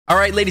All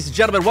right, ladies and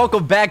gentlemen,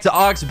 welcome back to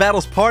Ox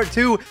Battles Part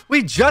 2.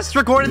 We just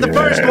recorded the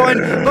first one,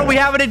 but we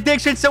have an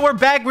addiction, so we're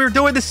back. We're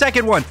doing the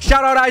second one.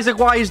 Shout out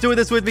IsaacWhy, he's doing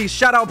this with me.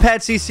 Shout out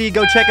Pat CC.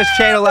 Go check his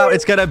channel out.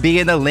 It's going to be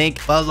in the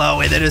link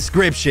below in the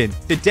description.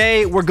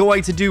 Today, we're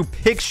going to do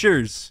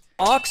pictures.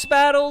 Ox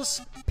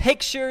Battles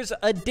Pictures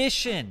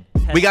Edition.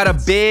 We got a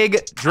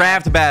big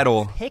draft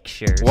battle.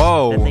 Pictures.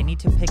 Whoa. That they need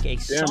to pick a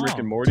Damn, song Rick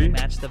and Morty. to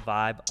match the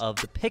vibe of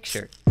the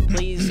picture.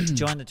 Please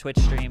join the Twitch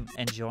stream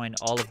and join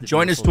all of the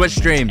Join his beautiful Twitch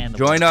stream. humans and the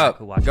Join ones up.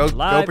 who watch Go it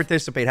live.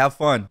 participate. Have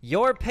fun.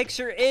 Your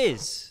picture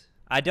is...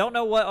 I don't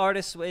know what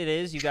artist it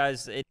is. You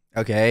guys...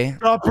 Okay.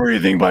 Stop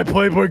Breathing by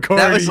Playboy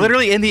Cardi. That was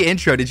literally in the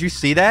intro. Did you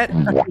see that?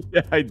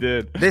 Yeah, I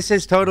did. This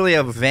is totally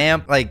a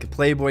vamp, like,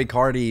 Playboy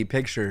Cardi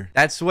picture.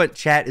 That's what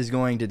chat is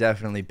going to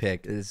definitely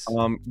pick. Is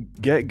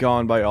Get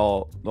Gone by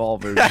all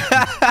versions.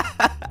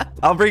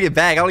 I'll bring it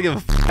back. I don't give a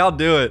f. I'll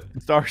do it.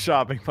 Star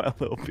Shopping by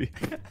Lil Peep.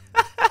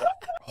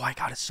 Oh, I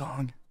got a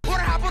song. What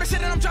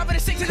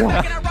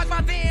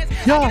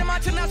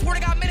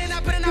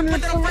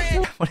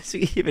is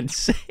he even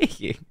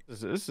saying?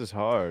 This is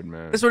hard,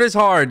 man. This one is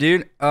hard,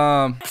 dude.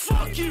 Yeah.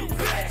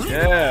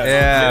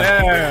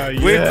 We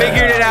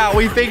figured it out.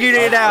 We figured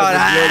it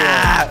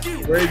out.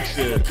 Break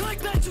shit.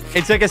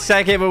 It took a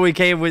second, but we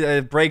came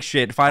with break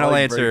shit. Final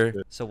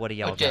answer. So what do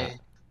y'all got? Okay,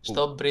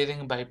 Stop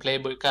Breathing by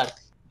Playboy Cardi.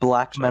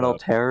 Black Metal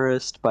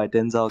Terrorist by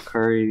Denzel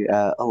Curry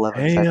at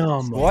 11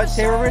 seconds. What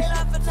terrorist?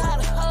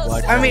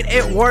 I mean,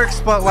 it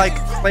works, but like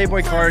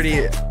Playboy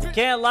Cardi.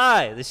 Can't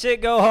lie. The shit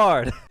go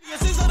hard.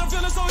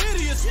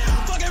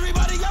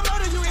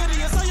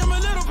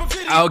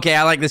 Okay,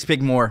 I like this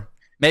pick more.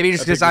 Maybe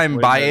just because I'm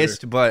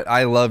biased, but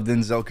I love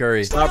Denzel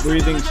Curry. Stop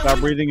Breathing is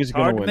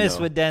gonna Hard win. miss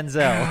with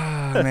Denzel.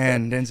 Oh,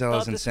 man,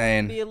 Denzel is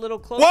insane. Be a little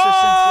closer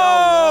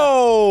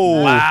Whoa!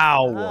 since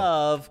Wow. y'all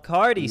love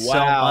Cardi so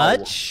Wow.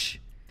 much.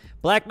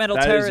 Black Metal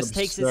That is Terrorist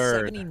takes it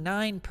absurd.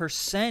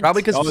 79%.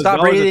 Probably because That was Stop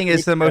a Breathing is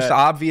quick the most bet.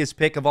 obvious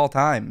pick of all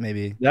time,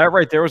 maybe. That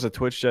right there was a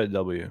Twitch chat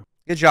W.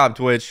 Good job,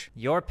 Twitch.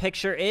 Your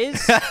picture is...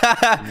 Dude,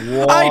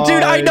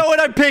 I know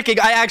what I'm picking.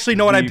 I actually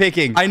know what I'm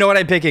picking. I know what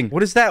I'm picking.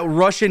 What is that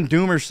Russian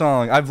Doomer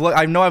song?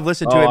 I know I've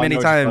listened to it many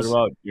times.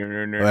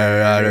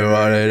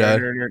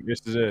 This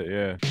is it,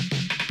 yeah.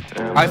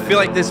 I feel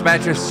like this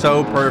matches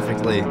so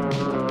perfectly.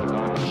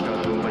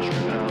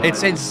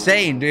 It's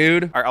insane,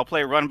 dude. Alright, I'll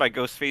play Run by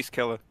Ghostface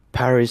Killer.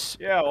 Paris.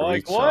 Yeah,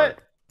 like what?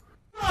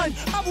 I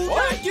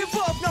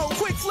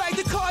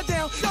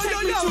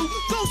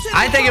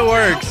think it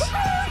works.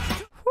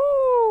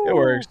 It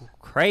works.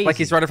 Crazy. Like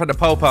he's running from the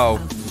popo.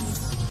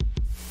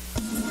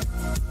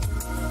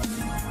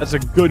 That's a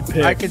good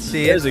pick. I can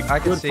see That it. is a I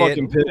can good see it.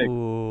 fucking pick.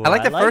 Ooh, I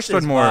like the first this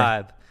one more.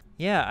 vibe.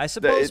 Yeah, I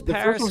suppose the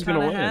first Paris one's gonna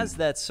kind of win. has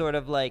that sort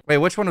of like Wait,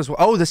 which one was?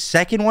 Oh, the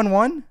second one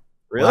won?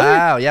 Really?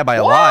 Wow, yeah, by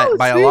a lot.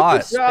 By a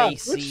lot.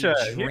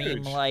 spacey,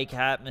 dreamlike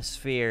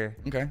atmosphere.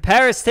 Okay.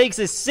 Paris takes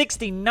a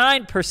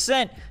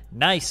 69%.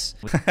 Nice.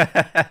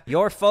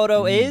 Your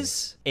photo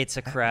is? It's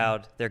a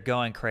crowd. They're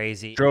going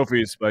crazy.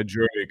 Trophies by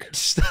Drake.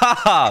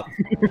 Stop.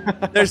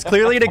 There's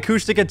clearly an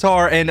acoustic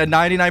guitar and a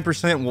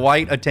 99%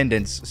 white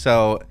attendance.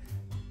 So,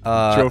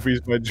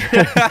 Trophies by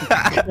Drake.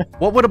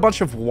 what would a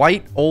bunch of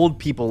white old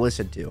people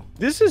listen to?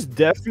 This is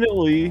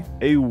definitely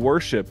a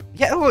worship.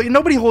 Yeah, well,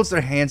 nobody holds their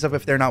hands up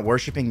if they're not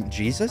worshiping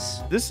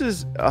Jesus. This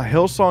is a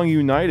Hillsong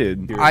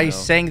United. I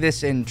sang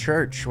this in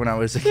church when I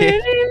was a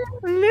kid.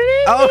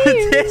 Oh,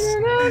 this.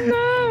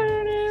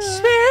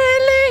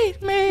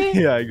 Spirit lead me.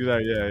 Yeah,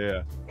 exactly.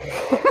 Yeah.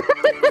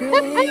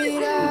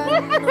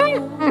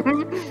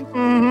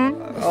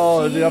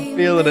 Oh, dude, I'm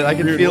feeling it. I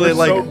can Dude, feel it we're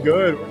like. so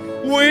good.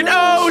 When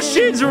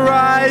oceans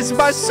rise,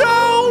 my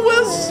soul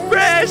will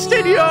rest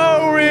in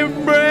your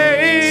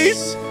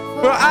embrace,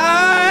 for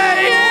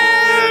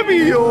I am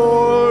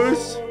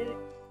yours.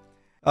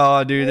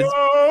 Oh, dude, it's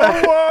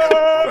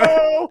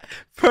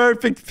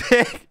perfect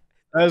pick.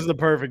 That's the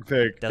perfect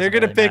pick. Doesn't They're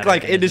gonna really pick matter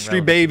like if it is Industry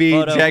irrelevant. Baby,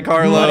 Photo. Jack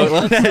Harlow.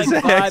 Looks like Lil Nas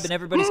vibe X. and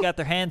everybody's got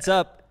their hands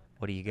up.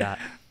 What do you got?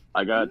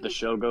 I got The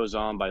Show Goes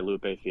On by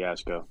Lupe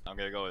Fiasco. I'm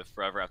gonna go with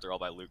Forever After All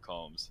by Luke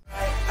Combs.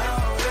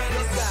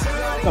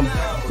 Some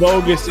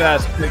bogus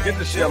ass pick. Get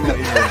the shit out of my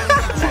ears.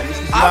 Come on, this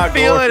is not I'm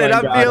feeling it.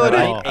 I'm glorifying feeling God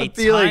at it. all. A I'm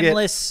feeling it.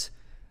 timeless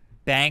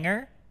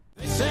banger.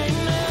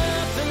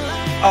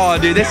 Oh,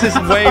 dude, this is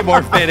way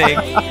more fitting.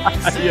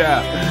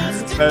 Yeah,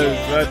 that's it.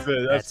 That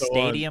That's the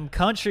stadium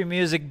country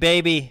music,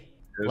 baby.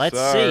 Yes, Let's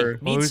sir.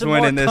 see. Need Who's some more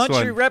winning this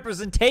country one?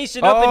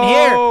 representation up in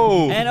here.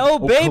 And oh,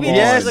 baby, come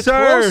this on. is a Yes,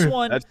 sir. close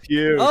one. That's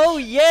huge. Oh,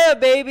 yeah,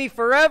 baby.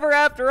 Forever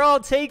After All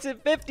takes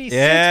it 56%.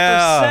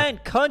 Yeah.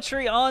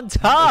 Country on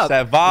top. That's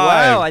that vibe.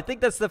 Wow, I think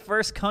that's the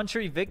first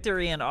country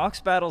victory in Ox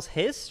Battle's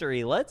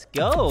history. Let's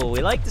go.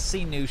 We like to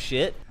see new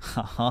shit.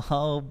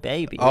 Oh,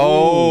 baby.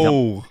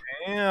 Oh,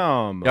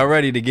 Damn. y'all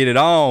ready to get it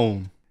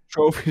on?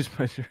 Trophies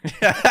by Drake.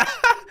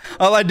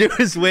 All I do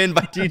is win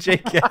by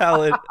DJ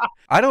Khaled.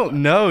 I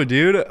don't know,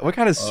 dude. What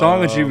kind of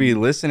song would you be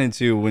listening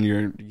to when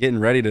you're getting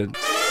ready to?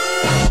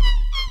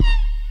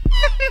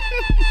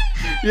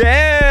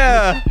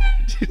 Yeah.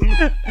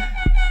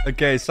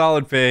 Okay,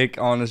 solid pick,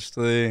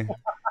 honestly.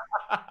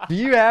 Do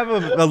you have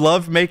a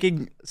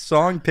love-making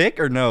song pick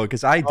or no?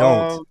 Because I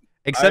don't.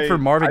 Except for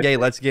Marvin Gaye,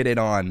 Let's Get It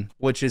On,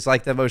 which is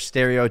like the most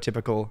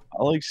stereotypical.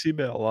 I like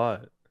Seabed a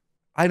lot.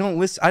 I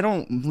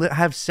don't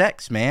have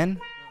sex, man.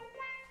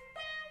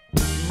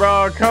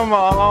 Bro, come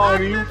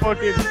on. You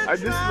fucking...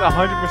 this is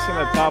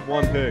 100% a top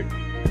 1 pick.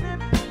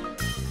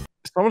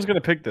 Someone's gonna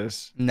pick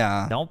this.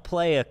 Nah. Don't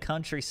play a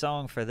country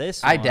song for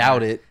this I one.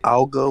 doubt it.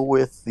 I'll go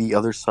with The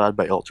Other Side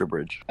by Alter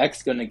Bridge.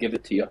 X gonna give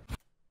it to you.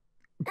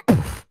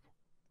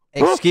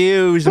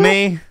 Excuse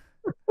me.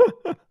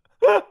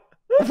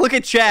 Look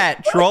at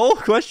chat. Troll?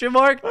 Question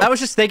mark? I was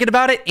just thinking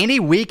about it. Any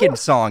Weeknd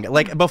song.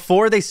 Like,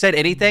 before they said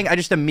anything, I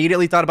just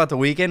immediately thought about the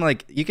Weeknd.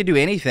 Like, you could do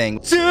anything.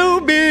 To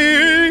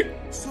be.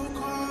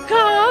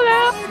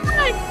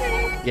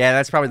 Yeah,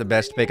 that's probably the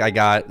best pick I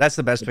got. That's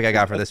the best pick I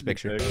got for this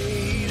picture.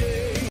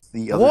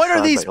 What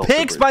are these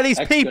picks by these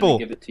people?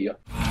 Give it to you.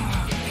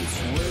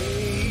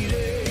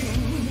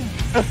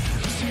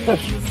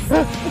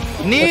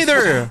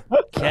 Neither.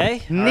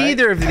 Okay.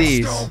 Neither of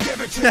these.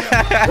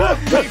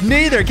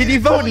 Neither. Can you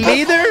vote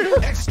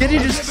neither? Can you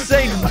just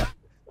say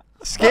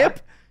skip?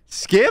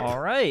 Skip? All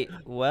right.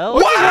 Well,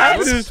 What just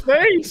happened to his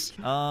face?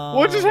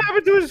 What just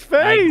happened to his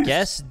face? I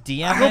guess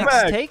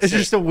DMX takes It's it.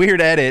 just a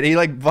weird edit. He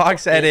like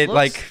box edit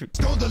like.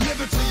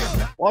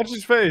 Watch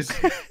his face.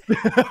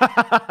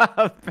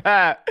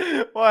 Pat,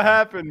 what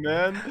happened,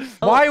 man?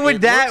 Why would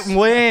that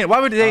win?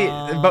 Why would they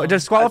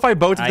disqualify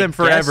both of them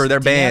forever? They're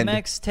banned.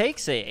 DMX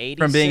takes it 86%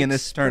 from being in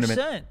this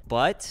tournament.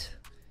 But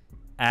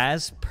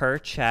as per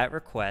chat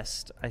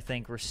request, I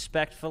think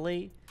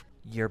respectfully,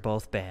 you're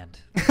both banned.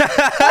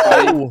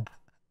 I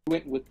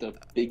went with the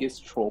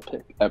biggest troll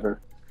pick ever.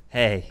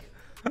 Hey.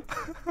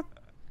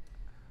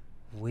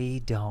 We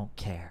don't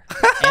care.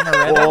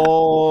 Amaretto?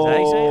 Oh. Is that how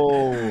you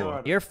say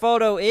it? Your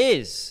photo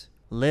is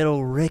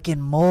Little Rick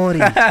and Morty.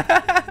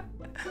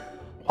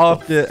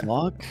 Off the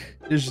Fuck.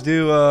 just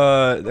do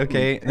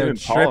okay. They're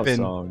Tame Impala tripping.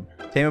 song.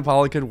 Tame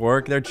Impala could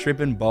work. They're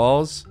tripping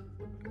balls.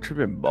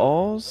 Tripping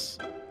balls?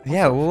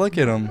 Yeah, look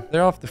at them.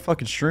 They're off the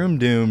fucking shroom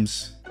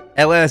dooms.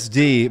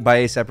 LSD by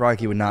A$AP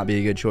Rocky would not be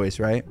a good choice,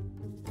 right?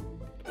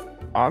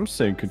 I'm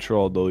saying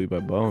Control Dolly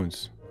by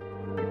Bones.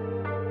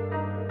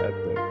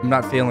 I'm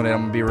not feeling it.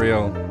 I'm gonna be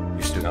real.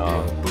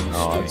 No,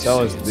 it's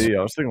LSD.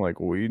 I was thinking like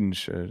weed and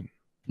shit.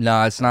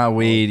 No, it's not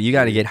weed. You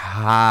gotta get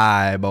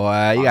high,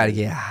 boy. You gotta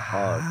get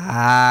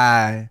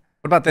high.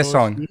 What about this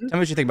song? Tell me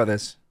what you think about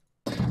this.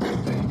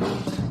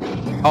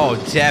 Oh,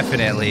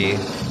 definitely.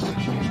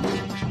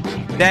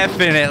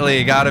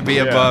 Definitely gotta be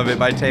above it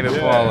by Tame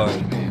Impala.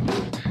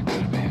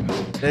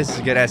 This is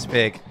a good ass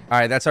pick. All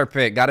right, that's our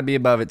pick. Gotta be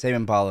above it, Tame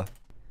Impala.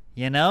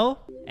 You know?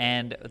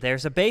 And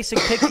there's a basic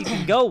pick you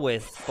can go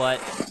with,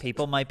 but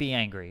people might be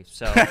angry.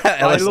 So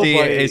LSD,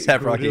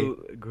 A$AP Rocky.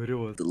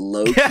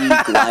 Low-key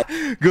glide.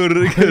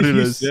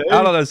 Gorillas.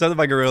 I don't know, something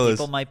by Gorillas.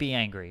 people might be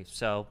angry.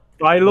 So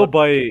Philo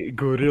by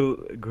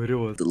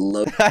Gorillas.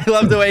 I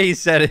love the way he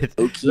said it.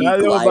 Low-key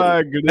Philo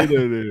by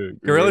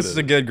glide Gorillas is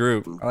a good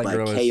group. I like by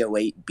Gorillas.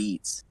 KO8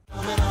 Beats.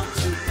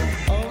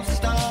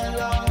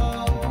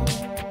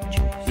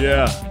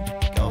 Yeah.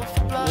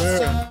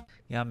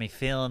 you got me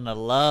feeling the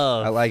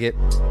love. I like it.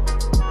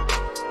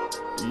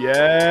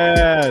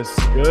 Yes.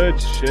 Good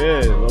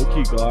shit.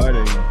 Low-key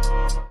gliding.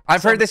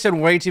 I've heard this in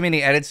way too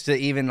many edits to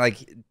even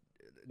like.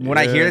 When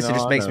I hear this, it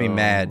just makes me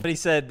mad. But he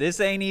said this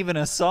ain't even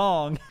a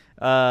song.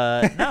 No,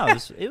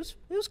 it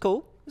was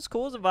cool. It was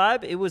cool as a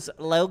vibe. It was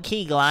low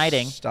key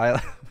gliding. Stylo.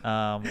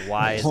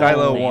 Why is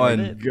Stylo the name won.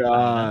 of it?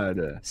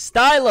 God.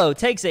 Stylo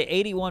takes it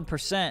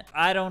 81%.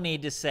 I don't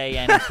need to say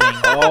anything.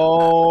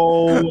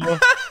 Oh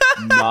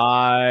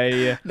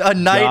my. A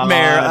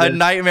nightmare. God. A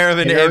nightmare of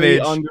an Carrie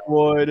image.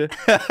 Underwood.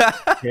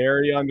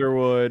 Carrie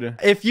Underwood.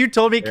 If you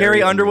told me Carrie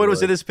Carrie Underwood was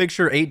in Underwood. this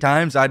picture 8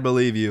 times, I'd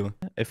believe you.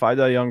 If I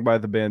Die Young by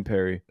the band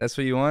Perry. That's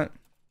what you want?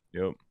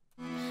 Yep.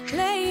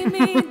 Lay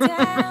me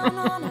down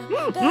on a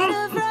bed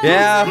of roses,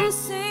 Yeah.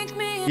 sink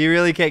me You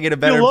really can't get a It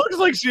better. looks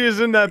like she is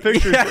in that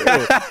picture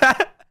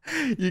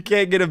too. You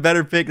can't get a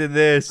better pick than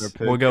this.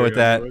 We'll go with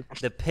that.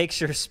 The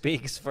picture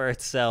speaks for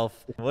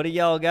itself. What do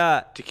y'all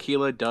got?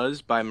 Tequila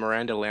Does by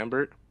Miranda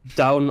Lambert.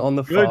 Down on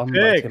the Good Farm by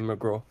pick. Tim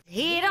McGraw.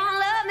 He don't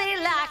love me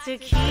like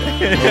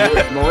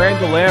tequila.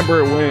 Miranda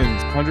Lambert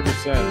wins,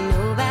 100%.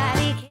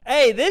 Nobody can.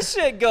 Hey, this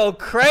should go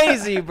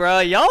crazy, bro.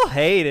 Y'all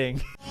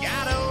hating.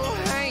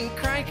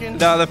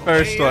 No, the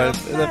first one.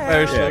 The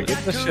first Yeah, one.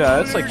 get the shot.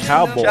 That's like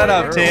cowboy. Shut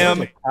up, girl. Tim. That's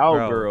like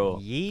cowgirl.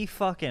 Ye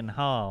fucking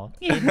hog.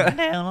 Getting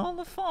down on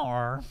the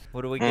farm.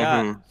 What do we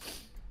got?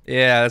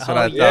 Yeah, that's what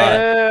I thought.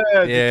 Yeah,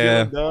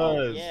 Yeah.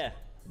 Tequila Does. Yeah,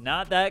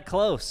 not that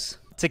close.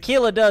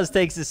 Tequila Does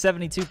takes the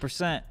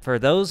 72%. For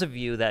those of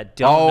you that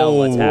don't know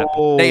what's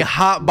happening. They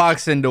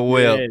hotbox into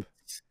Will. Yeah.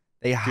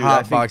 They Dude,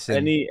 I think hotbox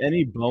in.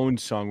 any Bone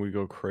song would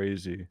go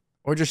crazy.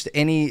 Or just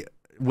any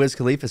Wiz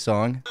Khalifa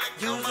song.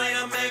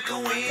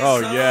 Oh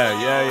yeah.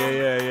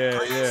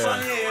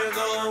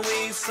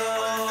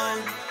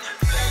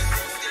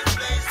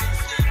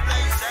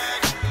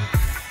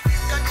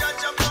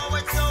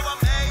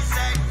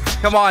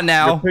 Come on Your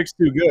now. pick's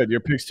too good.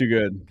 Your pick's too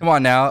good. Come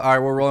on now. All right,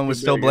 we're rolling with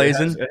Still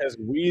Blazing. It has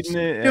weed in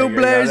it. Still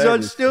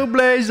blazing, still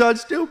blazing,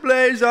 still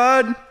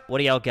blazing. What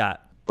do y'all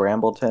got?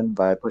 Brambleton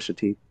by Pusha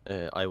T.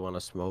 I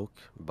Wanna Smoke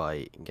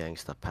by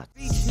Gangsta Pat.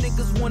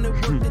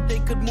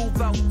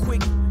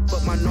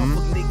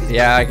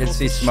 Yeah, I can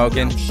see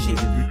smoking.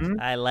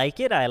 I like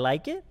it. I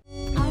like it.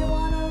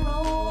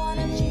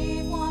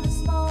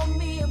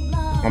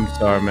 I'm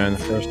sorry, man. The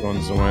first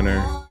one's the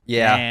winner.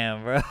 Yeah.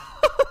 Damn, bro.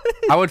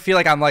 I would feel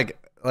like I'm like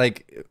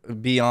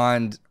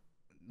beyond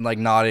like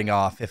nodding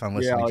off if I'm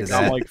listening to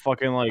that. I'm like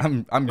fucking like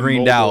I'm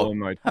greened out. in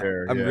my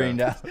chair. I'm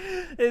greened out.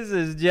 This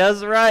is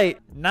just right.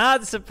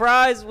 Not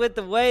surprised with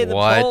the way the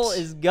poll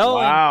is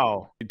going.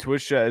 Wow.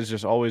 Twitch chat is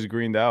just always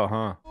greened out,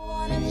 huh?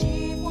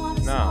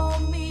 No.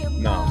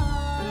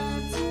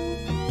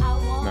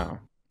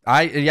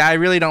 I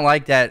really don't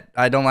like that.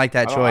 I don't like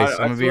that choice.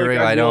 I'm gonna be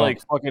real. I don't. Like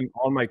fucking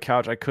on my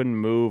couch. I couldn't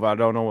move. I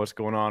don't know what's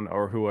going on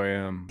or who I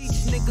am.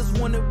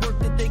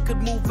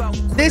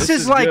 This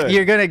is like good.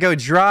 You're gonna go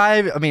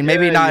drive. I mean,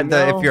 maybe not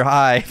if you're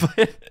high,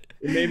 but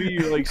maybe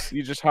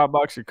you just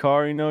hotbox your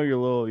car. You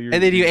know, and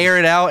then you air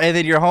it out, and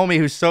then your homie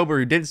who's sober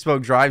who didn't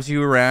smoke drives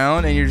you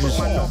around, and you're just.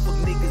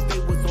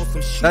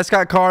 That's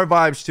got car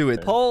vibes to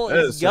it. Poll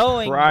is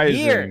going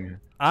here.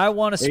 I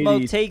Want to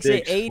Smoke takes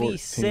it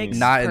 86%.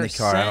 Not in the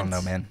car. I don't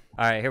know, man.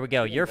 All right, here we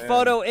go. Your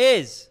photo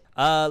is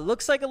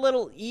looks like a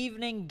little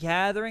evening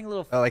gathering,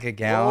 little like a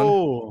gown.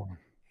 Oh.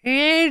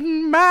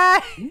 In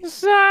my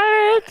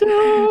sight.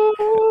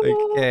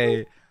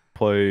 Okay.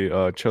 Play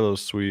Cello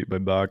Suite by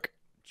Bach.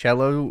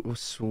 Cello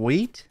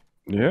Suite?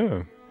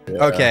 Yeah.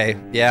 Okay.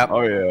 Yeah.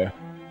 Oh yeah.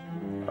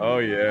 Oh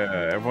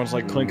yeah. Everyone's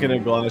like clinking their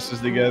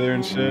glasses together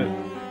and shit.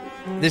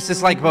 This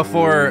is like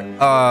before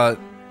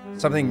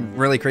something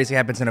really crazy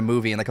happens in a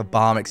movie and like a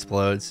bomb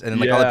explodes and then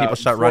like all the people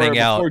start running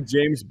out. Before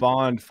James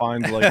Bond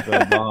finds like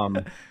the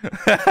bomb.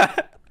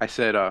 I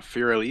said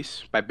Fear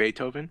Elise by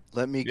Beethoven.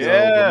 Let Me Go,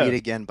 We'll Meet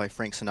Again by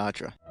Frank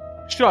Sinatra.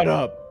 Shut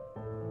up.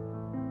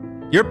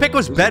 Your pick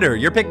was better.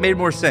 Your pick made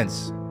more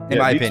sense, in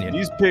my opinion.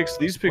 These picks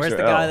Where's are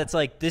the guy that's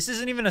like, this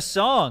isn't even a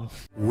song?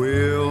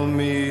 We'll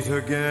meet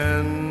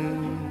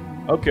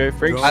again. Okay,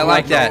 Frank Sinatra. I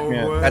like that.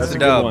 Yeah, that's a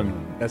good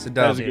one. That's a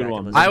dub. That's a good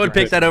one. I would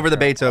pick that over the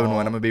Beethoven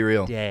one. I'm gonna be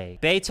real. Day.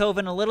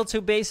 Beethoven, a little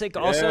too basic.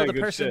 Also, Yeah, the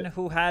person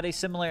who had a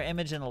similar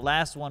image in the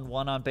last one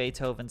won on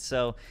Beethoven,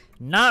 so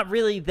not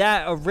really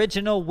that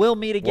original. We'll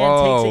Meet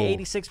Again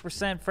takes it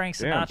 86%. Frank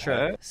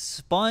Sinatra.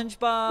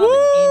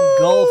 SpongeBob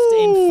engulfed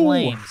in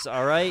flames.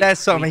 All right. That's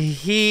some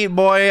heat,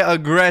 boy.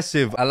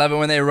 Aggressive. I love it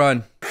when they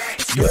run.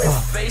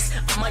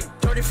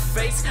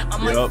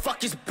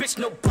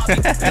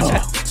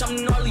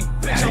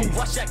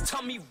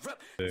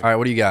 All right,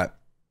 what do you got?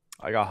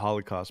 I got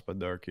Holocaust by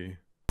Darky.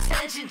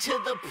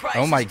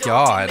 Oh my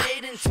god.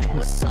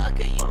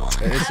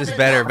 This is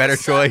better. Better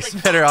choice.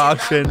 Better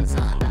option.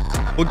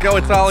 We'll go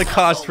with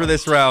Holocaust for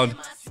this round.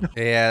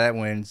 Yeah, that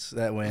wins.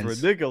 That wins.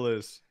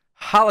 Ridiculous.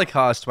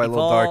 Holocaust by We've Lil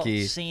all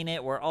Darky. seen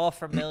it. We're all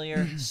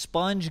familiar.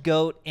 Sponge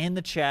Goat in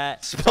the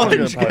chat.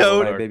 Sponge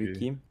Goat. Baby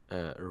Keem.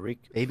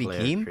 Baby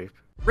Flair Keem? Trip.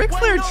 Ric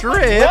Flair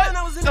Trip? What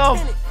the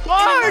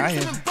fuck?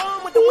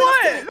 What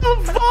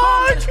the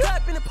fuck?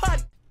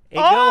 It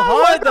go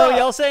hard though.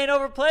 Y'all saying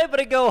overplay, but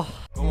it go.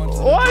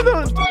 What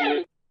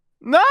the?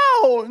 No!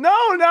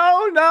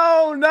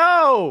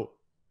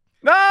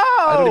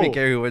 I don't even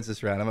care who wins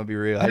this round. I'm gonna be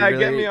real. Yeah,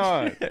 get me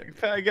on.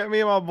 Get me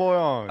and my boy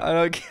on. I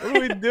don't care. What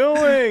are we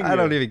doing? I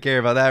don't even care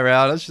about that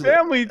round. It's just,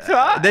 family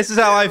time. this is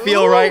how I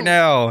feel right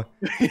now.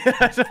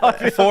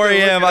 Yeah, 4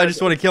 a.m. I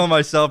just want to kill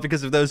myself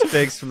because of those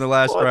picks from the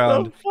last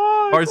round.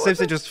 Bart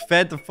Simpson just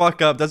fed the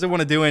fuck up. Doesn't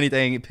want to do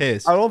anything.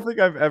 Pissed. I don't think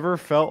I've ever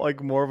felt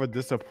like more of a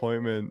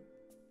disappointment.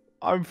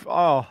 Let's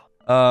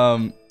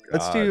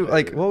do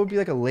like what would be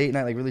like a late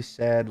night, like really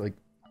sad, like.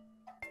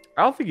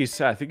 I don't think he's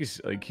sad. I think he's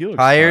like he looks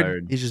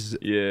tired. He's just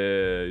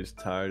he's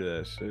tired of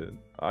that shit.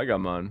 I got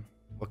mine.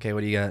 Okay,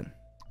 what do you got?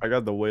 I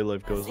got The Way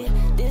Life Goes. This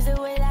is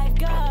the way life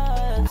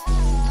goes.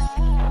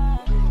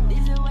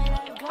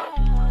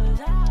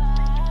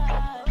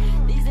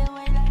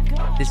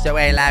 This is the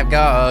way life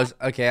goes.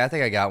 Okay, I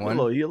think I got one.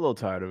 You're a little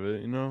tired of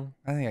it, you know?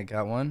 I think I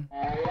got one.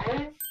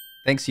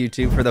 Thanks,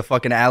 YouTube, for the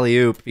fucking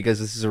alley-oop, because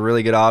this is a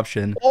really good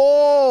option.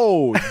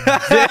 Oh,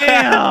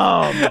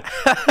 damn!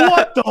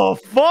 What the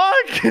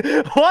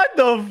fuck? What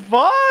the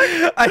fuck?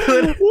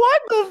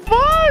 What the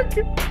fuck?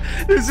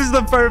 This is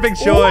the perfect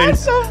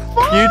choice. What the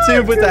fuck?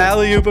 YouTube with the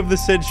alley-oop of the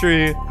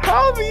century.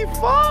 How the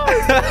fuck?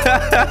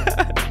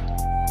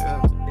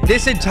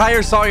 This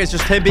entire song is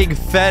just him being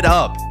fed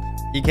up.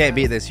 You can't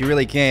beat this. You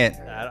really can't.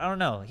 I don't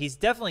know. He's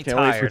definitely Can't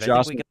tired. wait for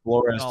Jocelyn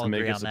Flores to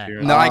make his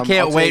appearance. No, I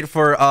can't wait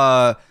for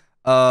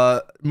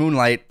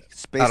Moonlight.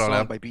 Space I don't know.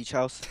 Song by Beach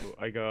House.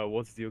 I got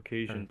What's the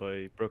Occasion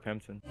by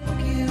Brockhampton.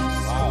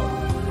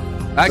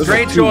 Those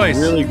Great are two choice.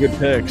 Really good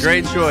picks.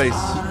 Great choice.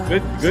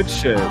 Good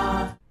shit.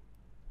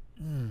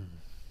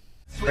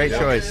 Great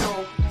choice.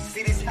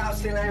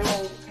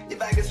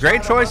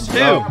 Great choice,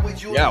 too.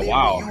 Yeah,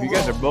 wow. You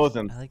guys are both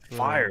on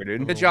fire,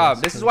 dude. Good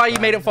job. This is why you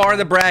made it far in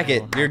the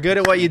bracket. You're good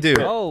at what you do.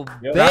 Oh,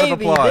 Round of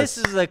baby, applause. this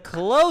is a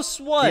close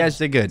one. You guys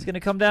did good. It's going to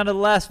come down to the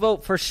last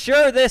vote for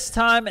sure this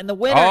time, and the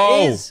winner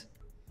is...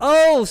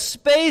 Oh,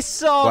 Space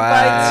Song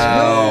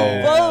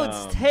by 2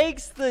 votes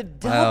takes the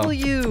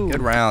W.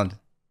 Good round.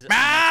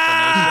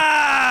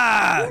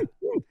 Ah!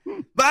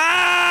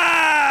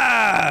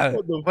 Ah!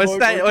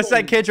 What's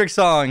that Kendrick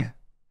song?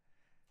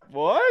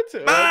 What?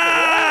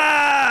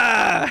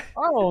 Ah! I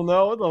don't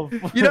know. What the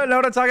fuck? You don't know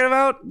what I'm talking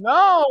about?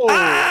 No.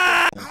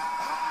 Ah!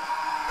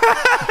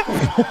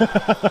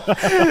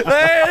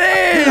 There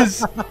it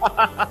is.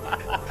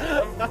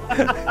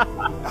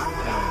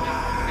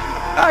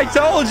 I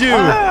told you.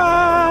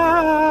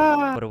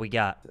 What do we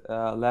got?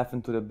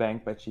 Laughing to the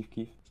Bank by Chief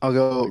Keef. I'll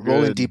go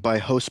Rolling Deep by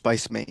Host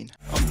Spice Main.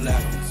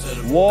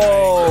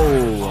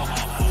 Whoa.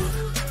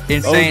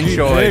 Insane OG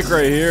choice. pick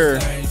right here.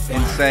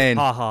 Insane.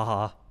 Ha ha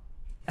ha.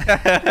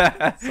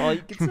 That's all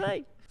you can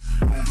say.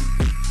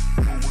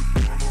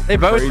 They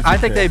both. Crazy I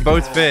think pick. they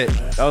both fit.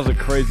 That was a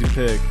crazy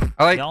pick.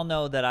 I like. Y'all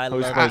know that I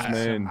Host love Spice this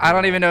Main. song. I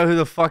don't even know who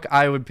the fuck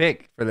I would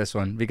pick for this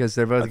one because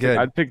they're both good.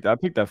 I picked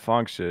that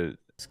funk shit.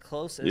 As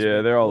close as Yeah,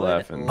 we they're all would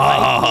laughing.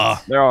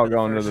 like They're all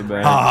going to the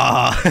bank.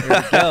 Here we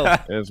go.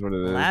 That's what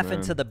it is. Laughing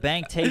man. to the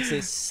Bank takes a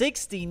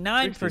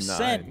 69%.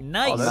 69.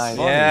 Nice. Oh, that's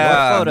funny.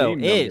 Yeah. Your photo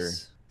Meme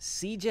is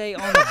CJ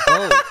on the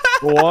boat.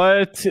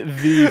 What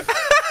the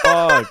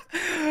fuck?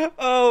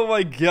 Oh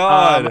my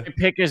god. My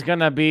pick is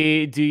gonna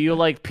be Do You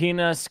Like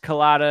Penis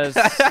Coladas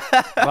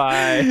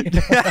by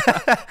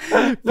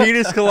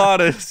Penis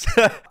coladas.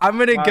 I'm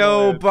gonna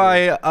go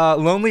by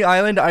Lonely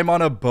Island. I'm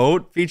on a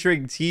boat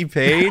featuring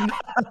T-Pain.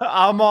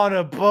 I'm on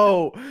a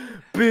boat.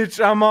 Bitch,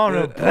 I'm on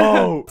a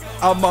boat.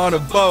 I'm on a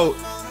boat.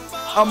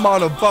 I'm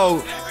on a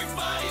boat.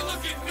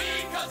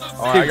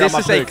 All right, Dude, I got this my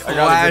is pick. a I got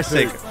a good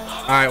classic. pick.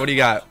 All right, what do you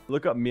got?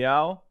 Look up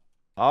Meow.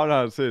 I don't know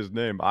how to say his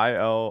name.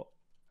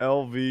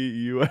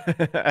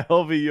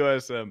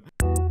 ILVUSM.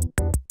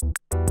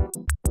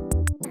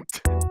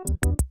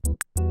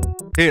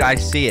 Dude, I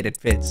see it. It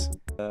fits.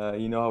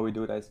 You know how we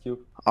do it, Ice Cube?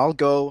 I'll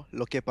go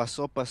Lo Que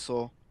Pasó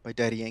Pasó by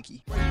Daddy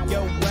Yankee.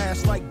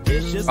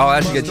 Oh,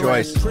 that's a good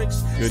choice.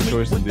 Good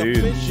choice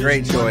indeed.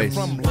 Great choice.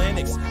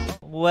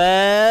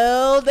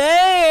 Well,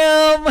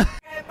 damn.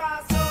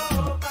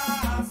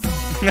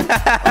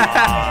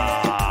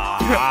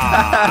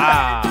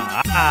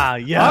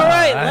 yeah. All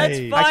right, let's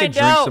I could find drink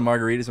out some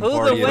margaritas and who the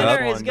party it up.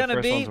 winner is The going to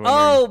first be. one's winning.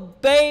 Oh,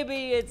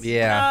 baby, it's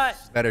Yeah,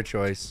 not better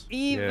choice.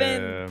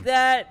 even Yeah.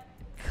 that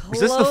close.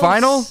 Is this the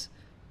final?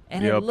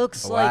 And it Yep.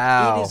 looks like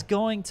Wow. it is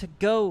going to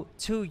go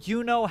to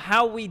You Know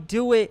How We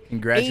Do It.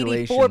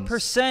 Congratulations.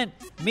 84%,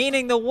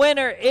 meaning the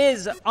winner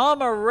is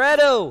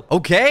Amaretto.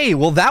 Okay,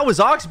 well that was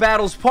Ox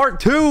Battles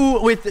Part 2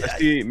 with.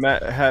 See,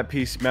 Pat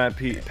Peace,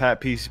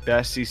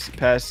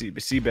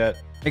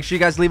 C-Bet. Make sure you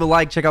guys leave a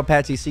like. Check out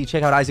Pat CC.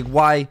 Check out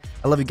IsaacWhy.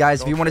 I love you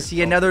guys. If you want to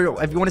see another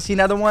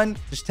one,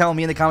 just tell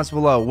me in the comments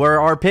below. Were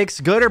our picks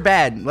good or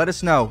bad? Let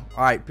us know.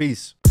 All right,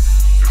 peace.